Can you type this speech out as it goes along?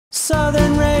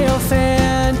Southern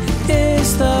Railfan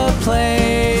is the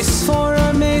place for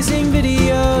amazing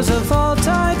videos of all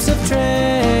types of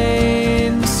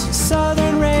trains.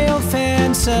 Southern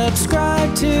Railfan,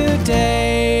 subscribe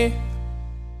today.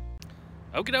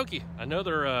 Okie dokie,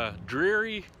 another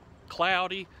dreary,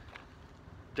 cloudy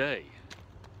day.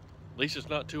 At least it's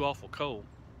not too awful cold.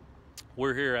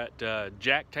 We're here at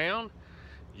Jacktown.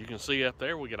 You can see up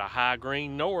there we got a high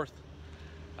green north.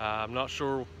 I'm not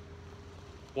sure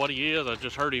what he is. I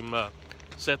just heard him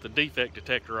set the defect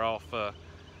detector off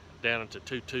down into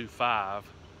 225.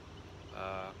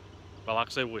 But like I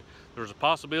said, there's a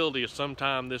possibility of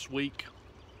sometime this week,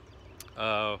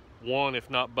 one if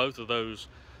not both of those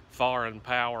foreign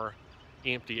power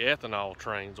empty ethanol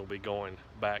trains will be going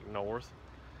back north,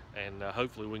 and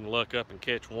hopefully we can luck up and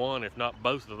catch one if not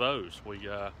both of those. We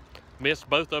missed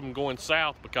both of them going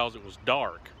south because it was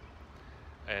dark,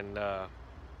 and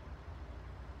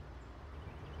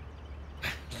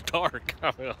it's dark.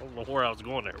 I don't know where I was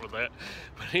going there with that,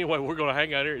 but anyway, we're going to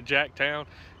hang out here at Jacktown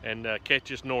and catch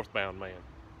this northbound man.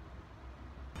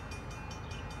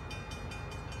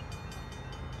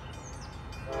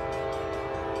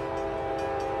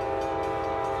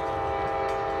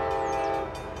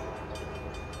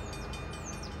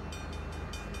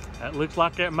 That looks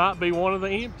like that might be one of the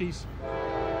empties.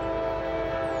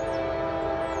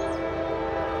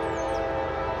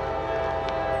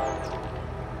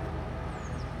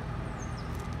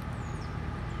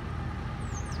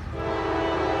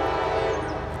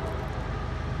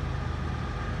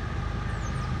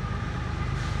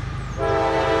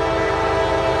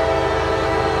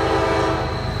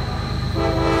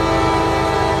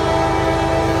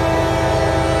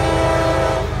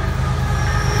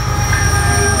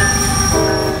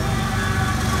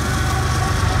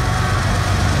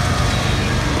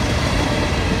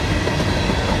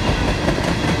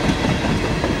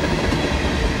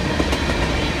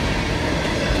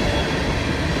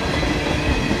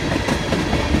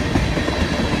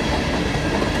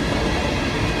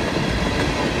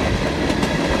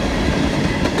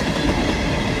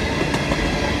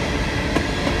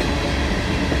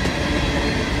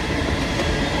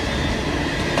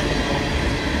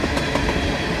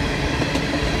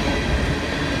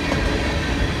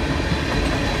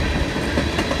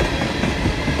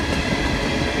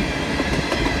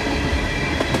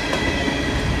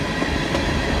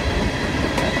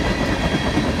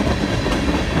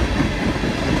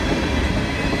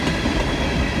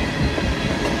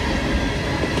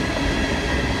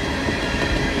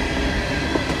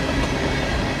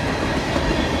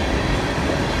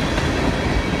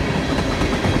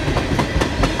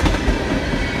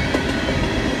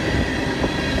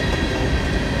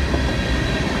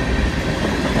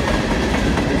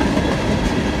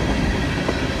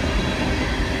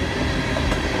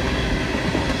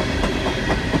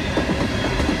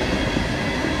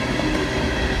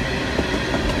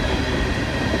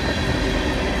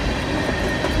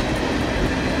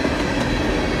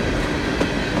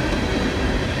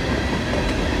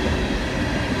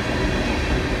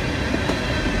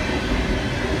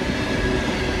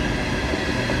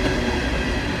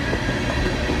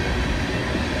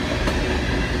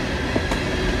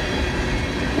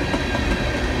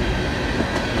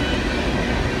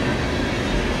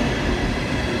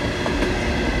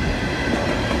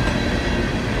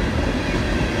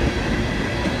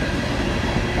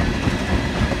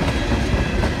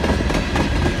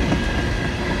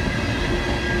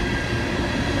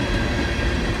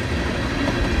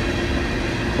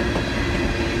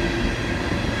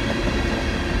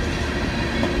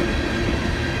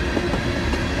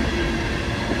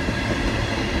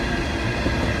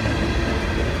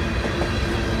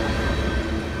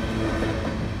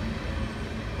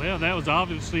 Well, that was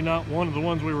obviously not one of the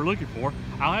ones we were looking for.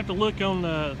 I'll have to look on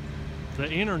the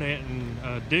internet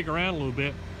and dig around a little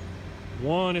bit.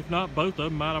 One, if not both of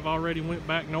them, might have already went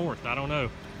back north. I don't know.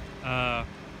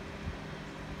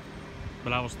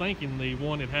 But I was thinking the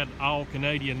one that had all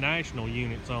Canadian National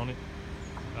units on it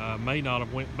may not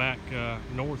have went back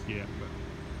north yet. But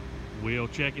we'll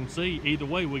check and see. Either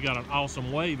way, we got an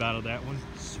awesome wave out of that one.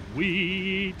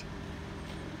 Sweet.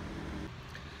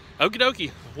 Okie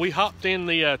dokie, we hopped in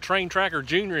the Train Tracker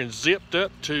Junior and zipped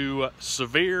up to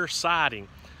Severe Siding.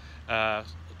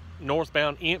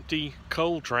 Northbound empty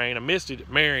coal train. I missed it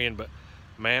at Marion, but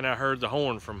man, I heard the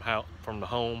horn from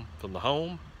the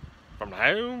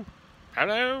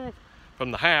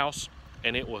house,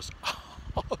 and it was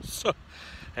awesome.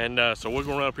 And so we're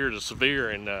going to run up here to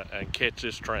Severe and catch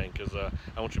this train, because I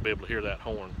want you to be able to hear that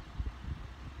horn.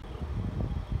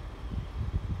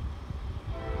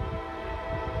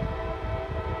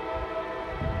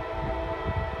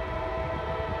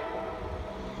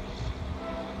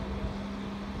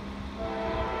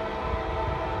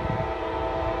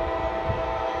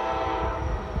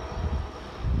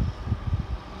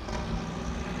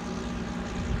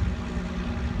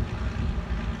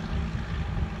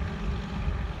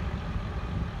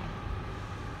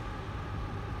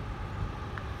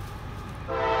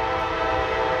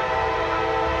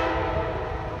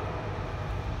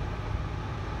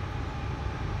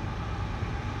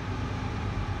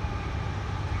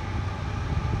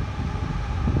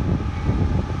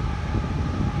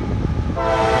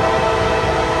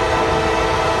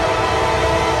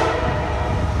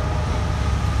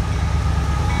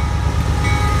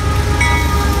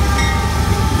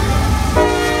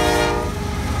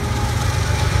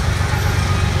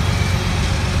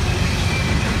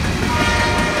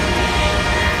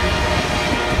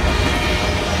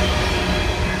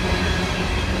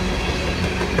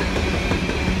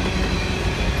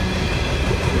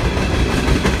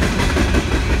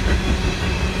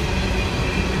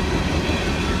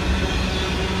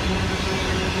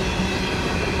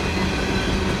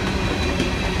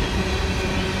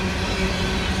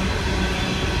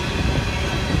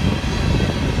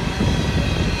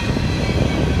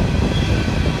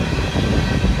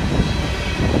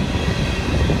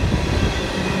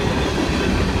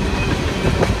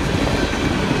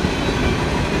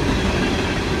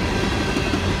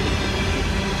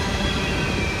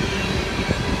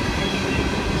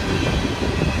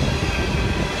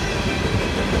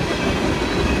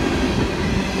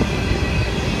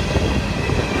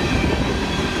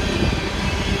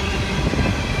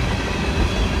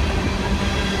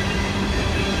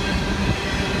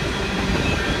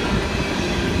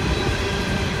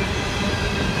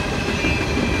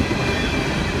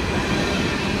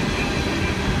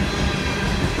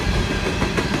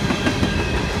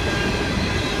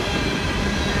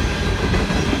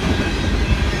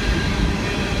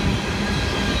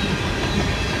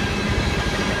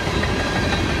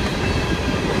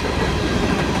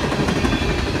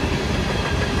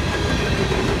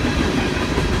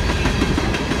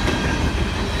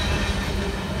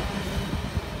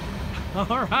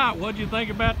 All right, what'd you think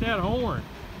about that horn?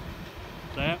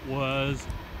 That was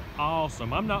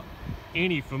awesome. I'm not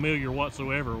any familiar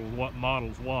whatsoever with what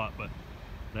model's what, but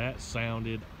that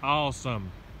sounded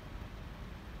awesome.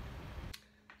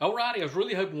 Alrighty, I was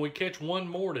really hoping we'd catch one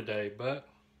more today, but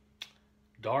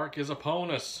dark is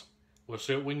upon us. We'll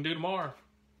see what we can do tomorrow.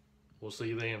 We'll see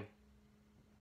you then.